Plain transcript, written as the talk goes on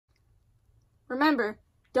Remember,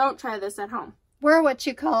 don't try this at home. We're what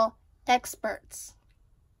you call experts.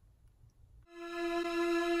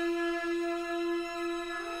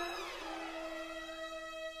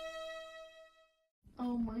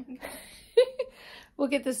 Oh my god. We'll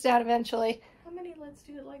get this down eventually. How many let's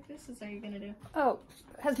do it like this are you gonna do? Oh,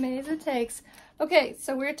 as many as it takes. Okay,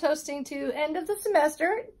 so we're toasting to end of the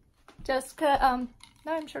semester. Jessica,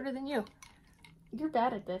 no, I'm shorter than you. You're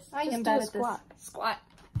bad at this. I Just am do bad a at squat. this. Squat.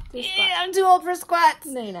 Do squat. Yeah, I'm too old for squats.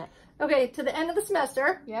 No, you're not. Okay, to the end of the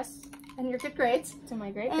semester. Yes. And your good grades. To my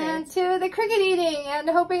great And grades. to the cricket eating and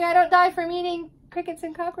hoping I don't die from eating crickets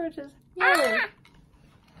and cockroaches. Yay! Ah!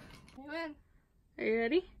 You win. Are you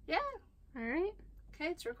ready? Yeah. All right. Okay,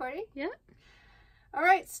 it's recording. Yeah. All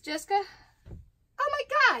right, Jessica. Oh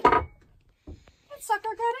my God! That sucker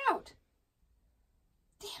got out.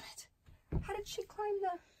 Damn it! How did she climb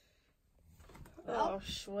the? Oh,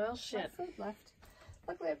 well, shit. No food left.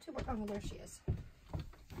 Luckily, I have two more. Oh, there she is.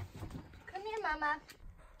 Come here, Mama.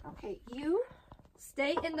 Okay, you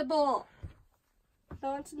stay in the bowl.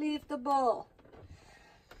 Don't leave the bowl.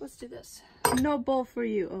 Let's do this. No bowl for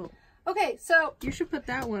you. Oh. Okay, so You should put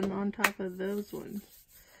that one on top of those ones.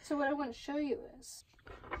 so what I want to show you is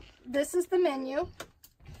this is the menu.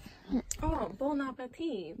 Oh, bon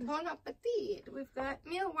appetit. Bon appetit. We've got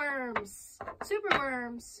mealworms,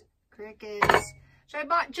 superworms, crickets, which I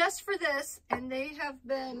bought just for this, and they have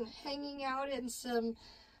been hanging out in some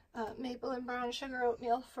maple and brown sugar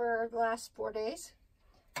oatmeal for the last 4 days.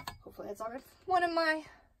 Hopefully that's all good. One of my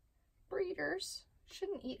breeders,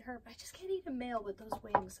 shouldn't eat her, but I just can't eat a male with those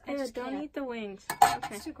wings. I just Don't can't. eat the wings.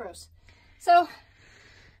 Okay. It's too gross. So,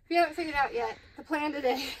 if you haven't figured out yet, the plan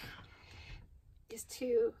today is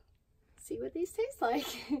to see what these taste like.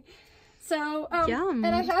 So, Yum.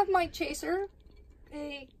 and I have my chaser,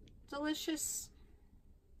 a delicious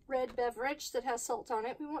red beverage that has salt on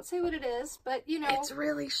it. We won't say what it is, but you know. It's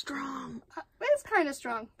really strong. It's kind of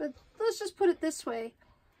strong, but let's just put it this way.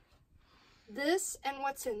 This and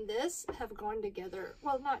what's in this have gone together.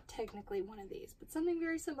 Well, not technically one of these, but something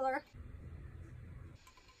very similar.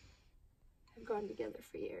 Have gone together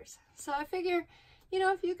for years. So I figure, you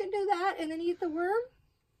know, if you can do that and then eat the worm,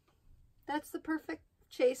 that's the perfect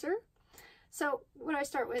chaser. So what do I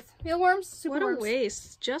start with? Mealworms, superworms. What a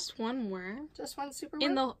waste. Just one worm. Just one superworm?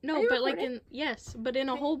 In the no, Are you but like recording? in yes, but in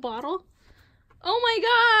a whole bottle. Oh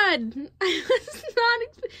my god! I was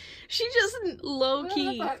not. She just low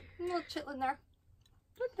key. A little chitlin there.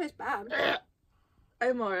 Doesn't taste bad.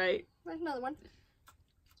 I'm all right. There's another one.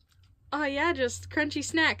 Oh yeah, just crunchy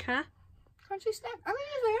snack, huh? Crunchy snack. I mean,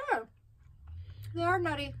 they are. They are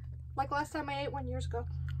nutty. Like last time I ate one years ago.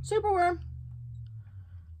 Superworm.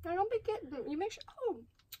 Now don't be getting. You make sure. Oh,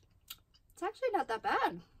 it's actually not that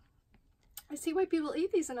bad. I see why people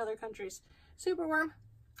eat these in other countries. Superworm.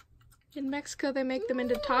 In Mexico, they make them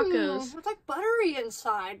into tacos. It's like buttery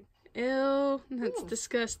inside. Ew, that's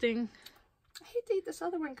disgusting. I hate to eat this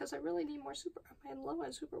other one because I really need more super. I'm low on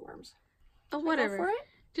superworms. Oh, Should I whatever. go for it?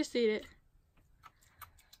 Just eat it.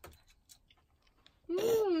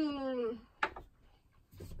 Mmm.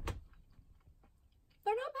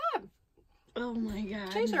 They're not bad. Oh my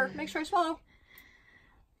god. Chaser, make sure I swallow.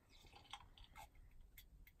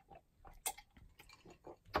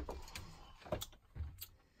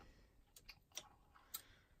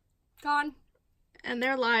 Gone. And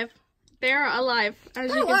they're alive. They're alive, as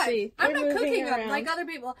They're you alive. can see. I'm They're not moving cooking them around. like other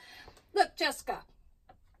people. Look, Jessica,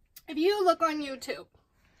 if you look on YouTube,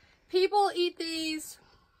 people eat these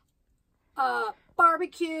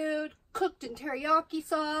barbecued, cooked in teriyaki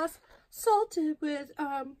sauce, salted with,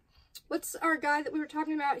 what's our guy that we were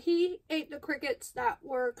talking about? He ate the crickets that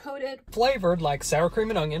were coated. Flavored like sour cream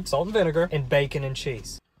and onion, salt and vinegar, and bacon and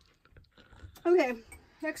cheese. Okay,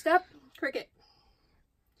 next up, cricket.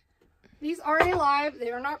 These are alive.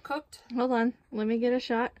 They are not cooked. Hold on. Let me get a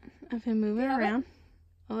shot of him moving have it? around.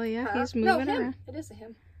 Oh yeah, he's No, moving him. around. It is a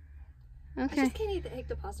him. I Okay. just can't eat the egg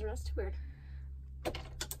depositor. That's too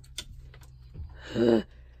weird.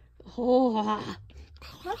 Oh.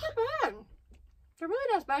 Not that bad. They're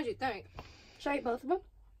really not as bad as you think. Should I eat both of them?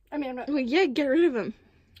 I mean, I'm not. Well, yeah, get rid of him.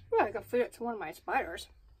 Well, I could feed it to one of my spiders.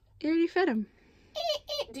 You already fed him.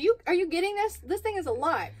 Are you getting this? This thing is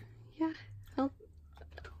alive. Yeah. Well,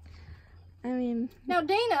 I mean, Now,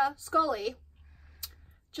 Dana, Scully,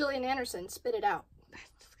 Jillian Anderson spit it out. that's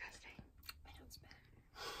disgusting. I know it's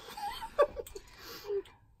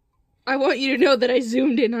bad. I want you to know that I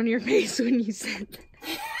zoomed in on your face when you said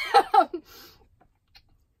that.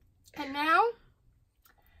 And now,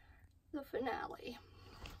 the finale.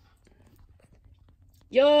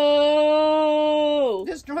 Yo!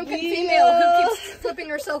 This drunken female who keeps flipping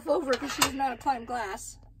herself over because she does not climb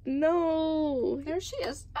glass. No. There she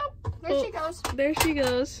is. Oh, there she goes. There she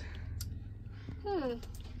goes.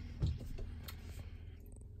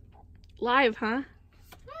 Live, huh?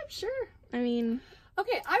 I'm sure. I mean...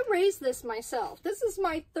 Okay, I raised this myself. This is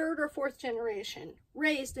my 3rd or 4th generation.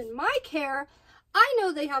 Raised in my care. I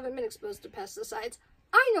know they haven't been exposed to pesticides.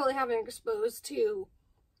 I know they haven't been exposed to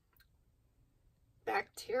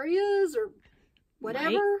bacterias or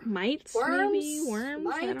whatever. Mites, worms, maybe? Worms?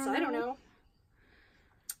 Mites, I don't know.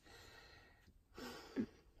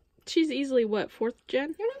 She's easily, what, 4th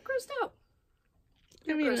gen? You're not grossed out.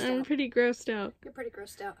 I mean, I'm pretty grossed out. You're pretty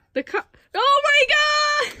grossed out. Oh my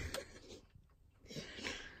god!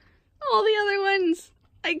 All the other ones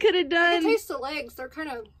I could have done. I can taste the legs. They're kind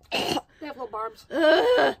of... they have little barbs. Ugh.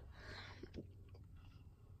 I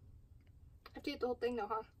have to eat the whole thing though,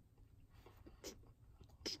 huh?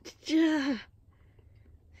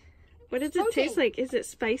 What does it taste like? Is it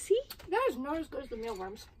spicy? That is not as good as the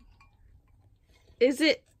mealworms. Is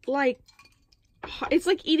it like... It's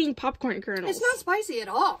like eating popcorn kernels. It's not spicy at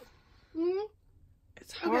all.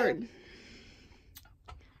 It's hard.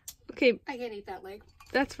 Okay. I can't eat that leg.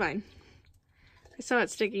 That's fine. I saw it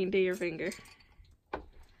sticking to your finger.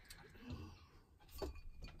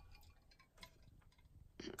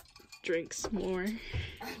 Drink some more.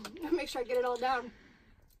 I'll make sure I get it all down.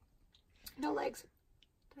 No legs.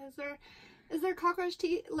 Is there cockroach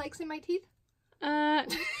legs in my teeth?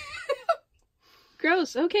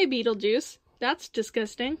 Gross. Okay, Beetlejuice. That's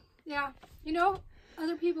disgusting. Yeah. You know,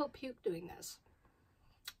 other people puke doing this.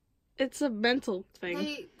 It's a mental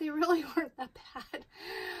thing. They really weren't that bad.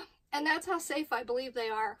 And that's how safe I believe they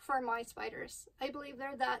are for my spiders. I believe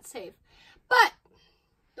they're that safe. But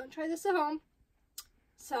don't try this at home.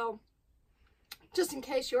 So, just in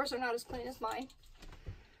case yours are not as clean as mine.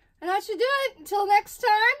 And that should do it. Until next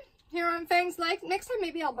time, here on Fang's Lake. Next time,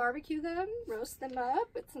 maybe I'll barbecue them, roast them up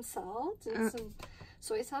with some salt and some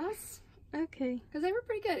soy sauce. Okay. Because they were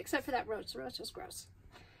pretty good, except for that roach. The roach was gross.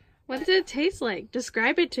 What did it taste like?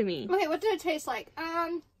 Describe it to me. Okay, what did it taste like?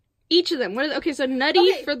 Each of them. What are okay, so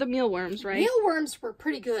nutty for the mealworms, right? Mealworms were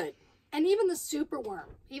pretty good. And even the superworm.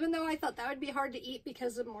 Even though I thought that would be hard to eat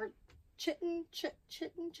because of more chitin,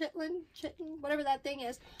 whatever that thing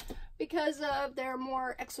is. Because of their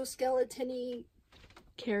more exoskeleton-y...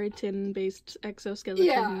 Keratin-based exoskeleton,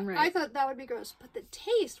 yeah, right. I thought that would be gross. But the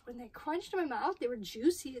taste, when they crunched in my mouth, they were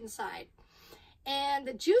juicy inside. And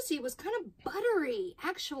the juicy was kind of buttery,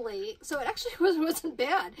 actually. So it actually wasn't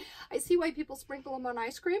bad. I see why people sprinkle them on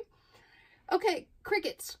ice cream. Okay,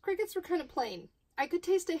 crickets. Crickets were kind of plain. I could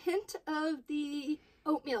taste a hint of the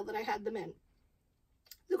oatmeal that I had them in.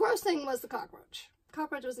 The gross thing was the cockroach.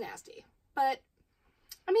 Cockroach was nasty. But,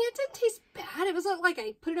 I mean, it didn't taste bad. It wasn't like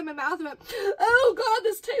I put it in my mouth and went, oh god,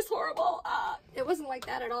 this tastes horrible. It wasn't like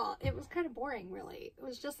that at all. It was kind of boring, really. It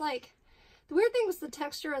was just like... The weird thing was the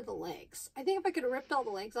texture of the legs. I think if I could have ripped all the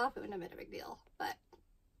legs off, it wouldn't have been a big deal. But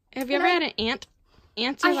have you ever had an ant?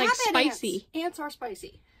 Ants are like spicy. Ants are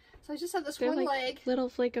spicy. So I just have this They're one like leg. Little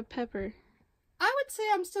flake of pepper. I would say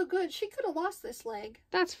I'm still good. She could have lost this leg.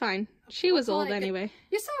 That's fine. She was old anyway.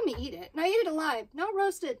 You saw me eat it. And I ate it alive. Not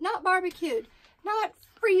roasted. Not barbecued. Not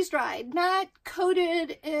freeze-dried. Not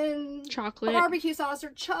coated in chocolate, barbecue sauce, or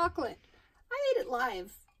chocolate. I ate it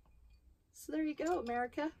live. So there you go,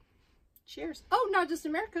 America. Cheers. Oh, not just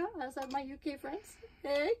America. I also have my UK friends.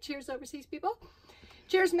 Hey, cheers, overseas people.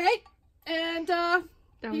 Cheers, mate. And peace out.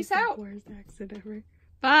 That was the worst accent ever.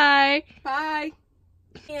 Bye. Bye.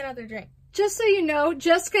 Another drink. Just so you know,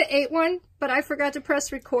 Jessica ate one, but I forgot to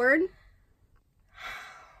press record.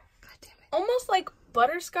 God damn it. Almost like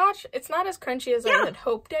butterscotch. It's not as crunchy as I had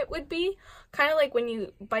hoped it would be. Kind of like when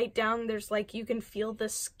you bite down, there's like, you can feel the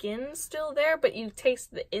skin still there, but you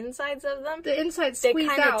taste the insides of them. The insides squeeze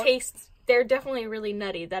out. They kind of taste, they're definitely really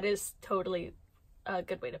nutty. That is totally a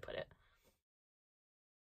good way to put it.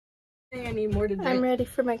 I think I need more to drink. I'm ready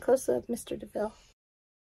for my close-up, Mr. DeVille.